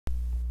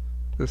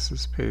This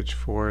is page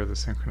 4 of the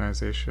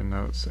synchronization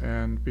notes,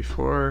 and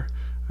before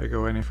I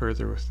go any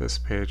further with this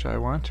page, I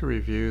want to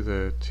review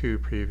the two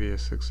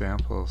previous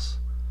examples.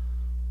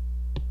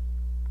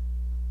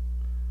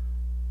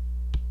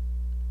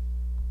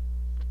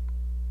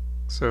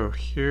 So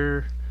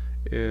here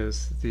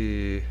is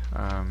the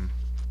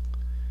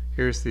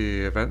here's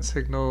the event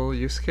signal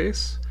use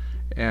case,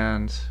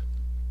 and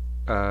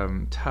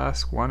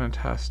task 1 and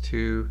task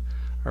 2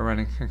 are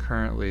running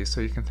concurrently, so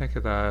you can think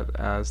of that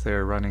as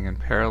they're running in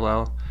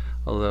parallel,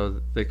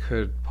 although they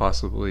could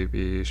possibly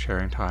be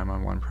sharing time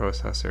on one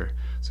processor.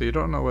 So you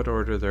don't know what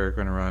order they're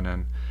going to run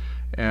in.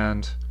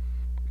 And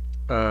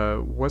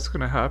what's going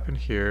to happen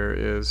here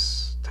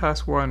is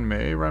task 1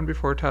 may run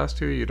before task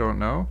 2, you don't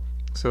know.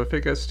 So if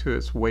it gets to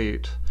its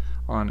wait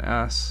on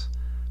S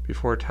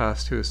before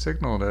task 2 has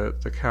signaled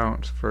it, the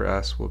count for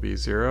S will be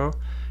 0,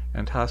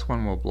 and task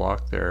 1 will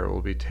block there. It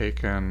will be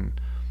taken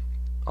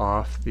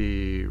off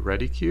the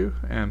ready queue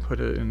and put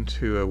it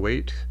into a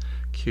wait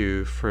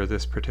queue for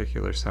this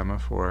particular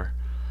semaphore.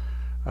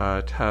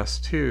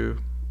 Task 2,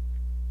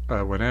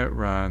 when it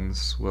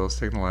runs, will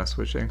signal S,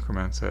 which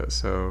increments it,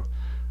 so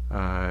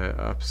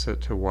ups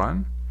it to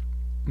 1.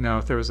 Now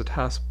if there was a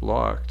task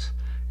blocked,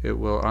 it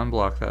will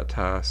unblock that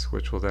task,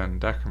 which will then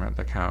decrement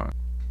the count.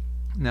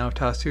 Now if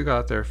task 2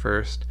 got there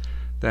first,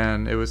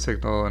 then it would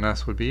signal an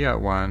S would be at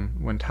 1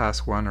 when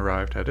task 1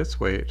 arrived at its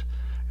wait,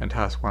 and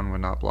task 1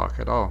 would not block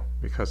at all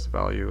because the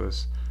value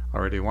is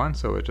already 1,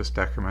 so it would just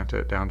decrement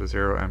it down to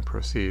 0 and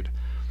proceed.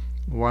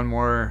 One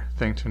more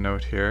thing to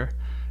note here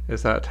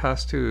is that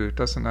task 2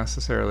 doesn't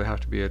necessarily have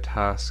to be a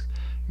task.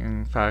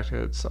 In fact,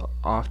 it's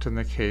often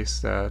the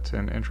case that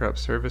an interrupt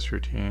service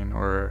routine,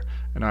 or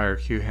an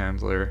IRQ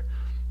handler,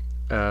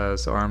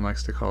 as ARM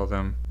likes to call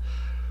them,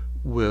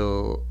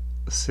 will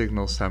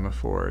signal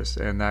semaphores,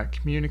 and that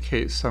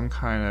communicates some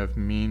kind of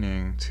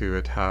meaning to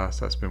a task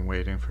that's been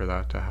waiting for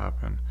that to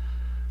happen.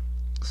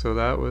 So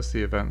that was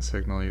the event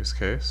signal use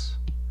case.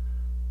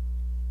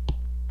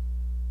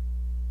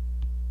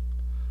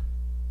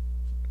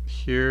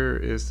 Here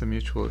is the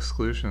mutual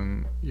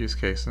exclusion use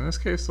case. In this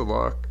case, the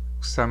lock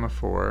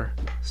semaphore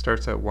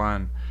starts at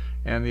 1,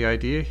 and the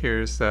idea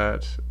here is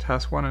that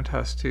task 1 and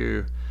task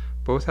 2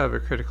 both have a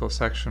critical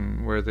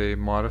section where they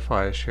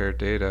modify shared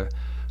data.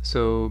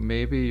 So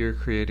maybe you're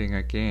creating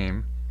a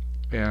game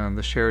and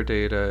the shared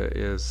data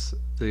is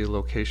the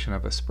location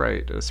of a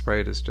sprite. A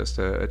sprite is just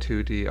a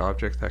 2D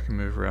object that can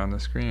move around the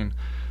screen.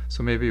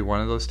 So maybe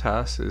one of those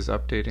tasks is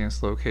updating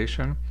its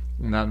location,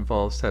 and that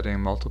involves setting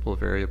multiple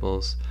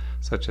variables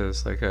such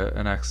as like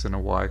an X and a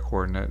Y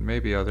coordinate,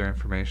 maybe other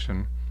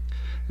information.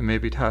 And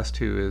maybe task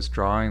 2 is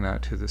drawing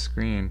that to the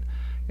screen.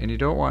 And you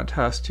don't want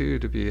task 2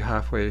 to be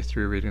halfway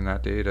through reading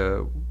that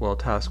data while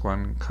task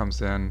 1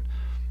 comes in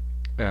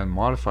and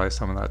modifies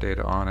some of that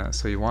data on it.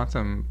 So you want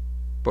them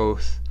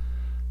both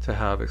to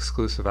have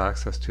exclusive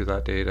access to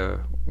that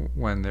data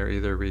when they're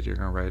either reading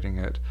or writing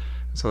it.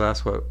 So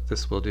that's what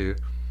this will do.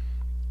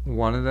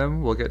 One of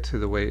them will get to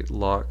the wait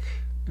lock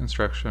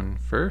instruction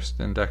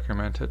first and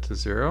decrement it to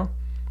 0,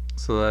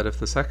 so that if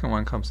the second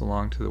one comes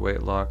along to the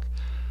wait lock,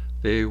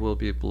 they will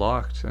be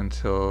blocked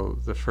until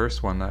the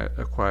first one that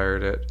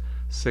acquired it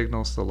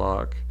signals the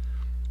lock,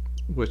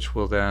 which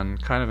will then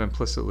kind of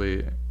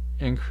implicitly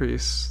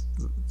increase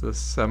the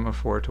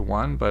semaphore to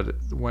 1, but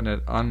when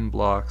it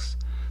unblocks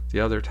the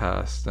other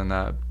task, then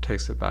that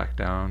takes it back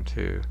down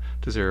to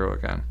 0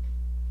 again.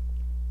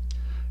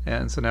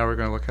 And so now we're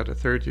going to look at a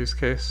third use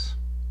case.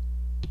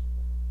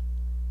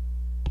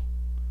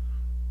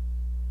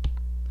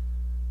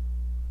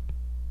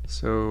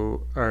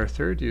 So our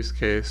third use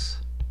case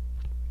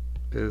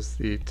is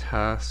the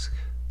task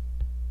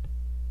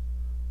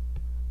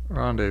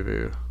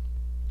rendezvous.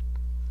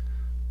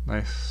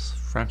 Nice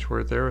French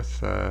word there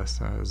with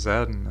Z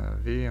and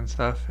V and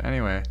stuff.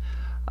 Anyway,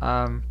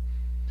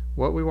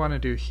 what we want to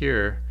do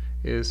here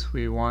is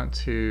we want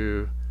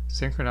to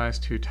synchronize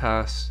two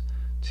tasks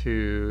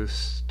to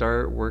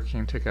start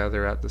working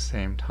together at the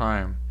same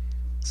time.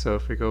 So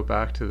if we go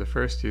back to the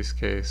first use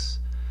case,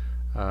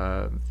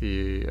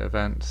 the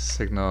event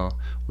signal,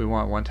 we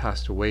want one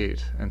task to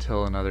wait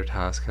until another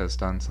task has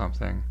done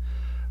something.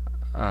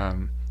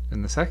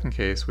 In the second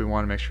case, we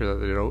want to make sure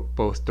that they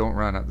both don't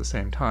run at the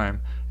same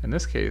time. In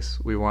this case,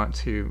 we want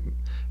to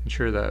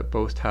ensure that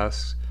both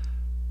tasks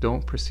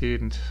don't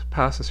proceed and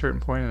past a certain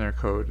point in their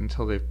code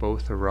until they've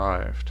both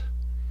arrived.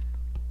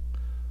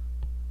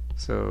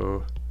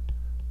 So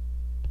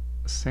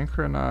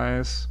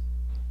synchronize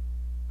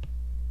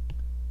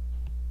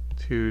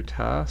two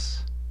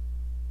tasks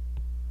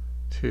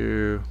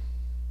to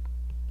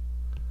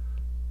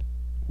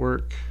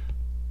work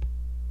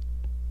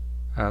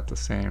at the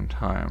same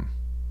time.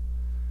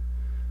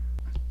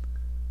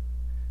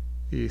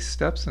 The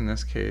steps in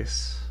this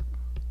case,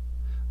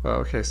 well,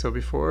 okay, so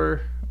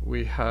before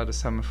we had a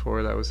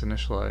semaphore that was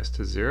initialized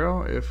to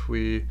 0 if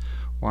we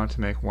want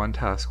to make one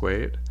task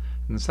wait.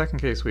 In the second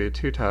case, we had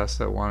two tasks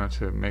that wanted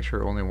to make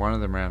sure only one of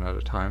them ran at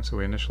a time, so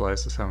we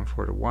initialized the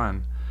semaphore to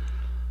 1.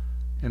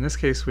 In this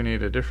case, we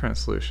need a different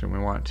solution. We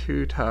want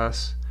two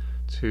tasks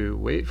to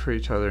wait for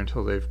each other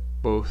until they've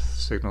both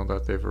signal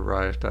that they've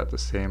arrived at the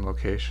same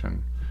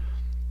location.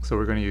 So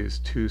we're going to use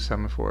two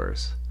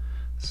semaphores.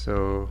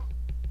 So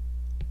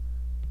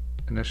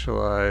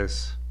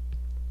initialize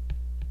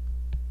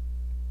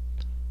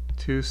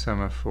two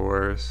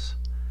semaphores,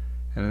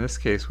 and in this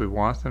case we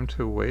want them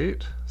to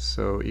wait,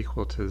 so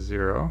equal to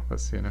 0,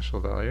 that's the initial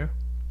value.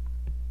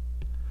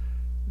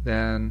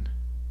 Then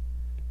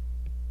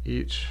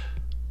each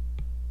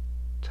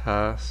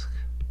task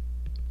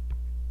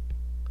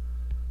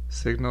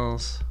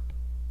signals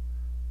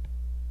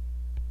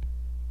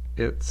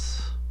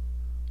its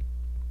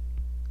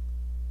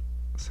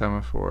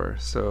semaphore.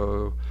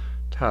 So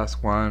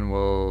task 1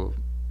 will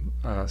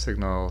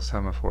signal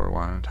semaphore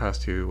 1,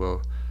 task 2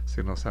 will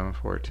signal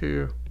semaphore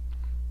 2,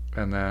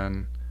 and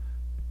then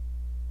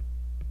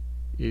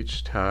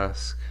each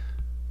task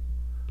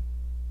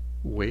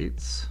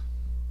waits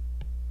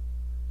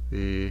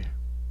the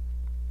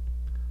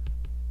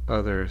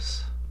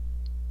other's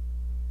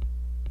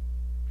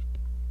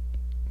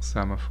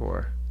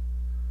semaphore.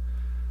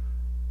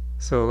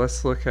 So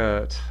let's look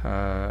at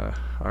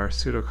our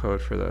pseudocode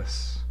for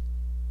this.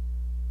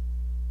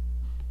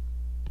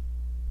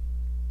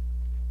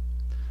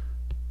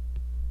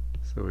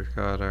 So we've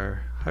got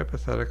our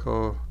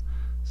hypothetical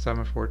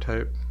semaphore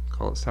type,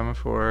 call it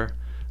semaphore,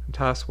 and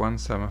task 1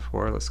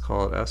 semaphore, let's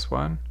call it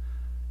S1.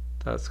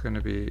 That's going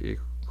to be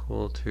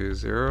equal to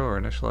 0 or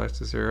initialized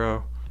to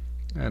 0,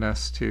 and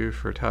S2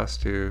 for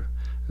task 2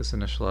 is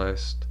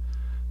initialized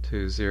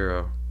to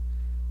 0.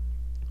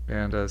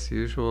 And as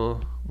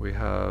usual, we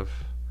have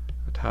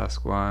a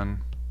task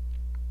 1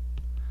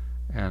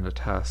 and a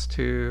task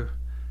 2,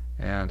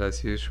 and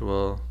as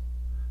usual,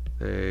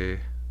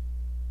 they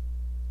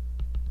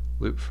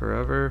loop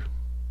forever.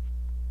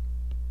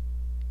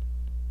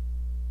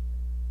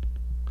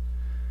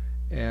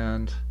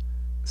 And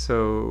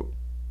so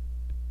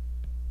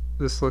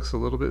this looks a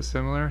little bit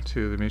similar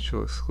to the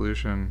mutual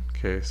exclusion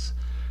case.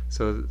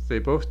 So they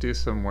both do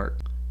some work.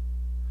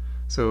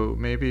 So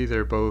maybe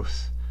they're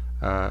both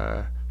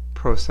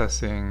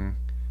processing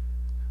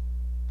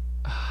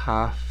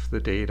half the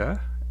data,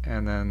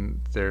 and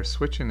then they're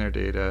switching their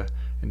data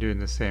and doing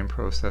the same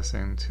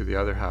processing to the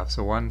other half.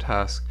 So one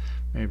task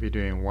may be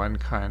doing one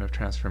kind of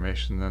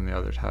transformation, then the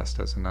other task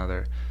does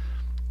another.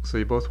 So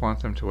you both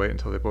want them to wait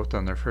until they've both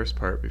done their first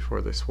part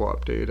before they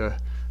swap data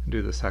and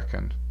do the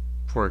second,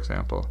 for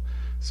example.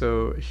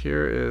 So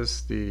here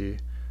is the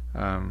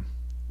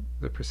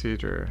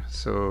procedure.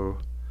 So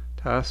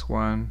task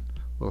 1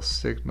 will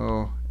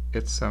signal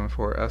its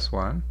semaphore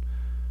S1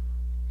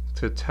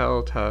 to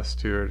tell task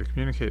 2, or to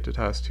communicate to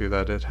task 2,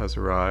 that it has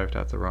arrived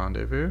at the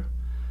rendezvous,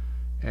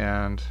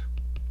 and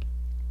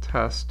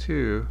task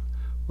 2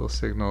 will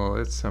signal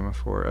its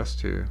semaphore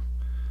S2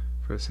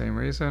 for the same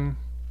reason,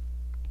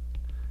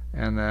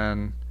 and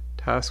then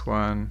task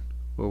 1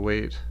 will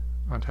wait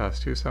on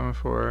task 2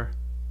 semaphore,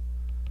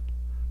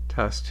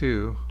 task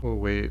 2 will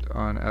wait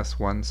on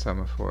S1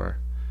 semaphore.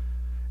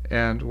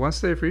 And once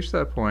they've reached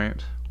that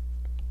point,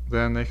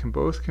 then they can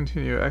both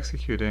continue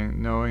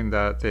executing, knowing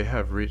that they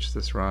have reached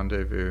this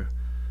rendezvous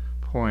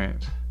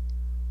point.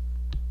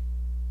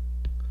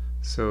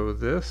 So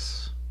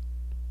this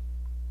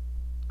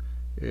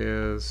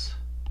is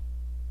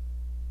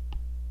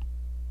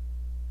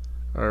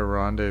our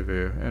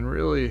rendezvous, and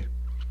really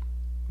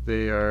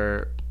they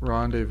are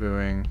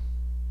rendezvousing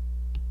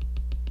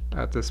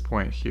at this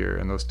point here,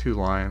 and those two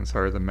lines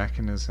are the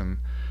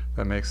mechanism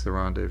that makes the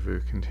rendezvous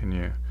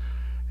continue.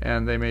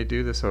 And they may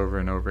do this over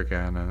and over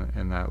again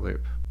in that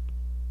loop.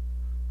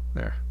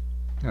 There.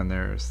 And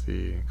there's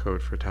the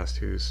code for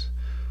task 2's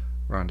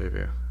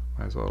rendezvous.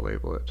 Might as well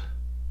label it.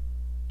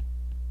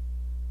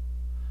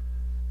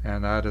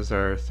 And that is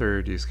our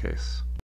third use case.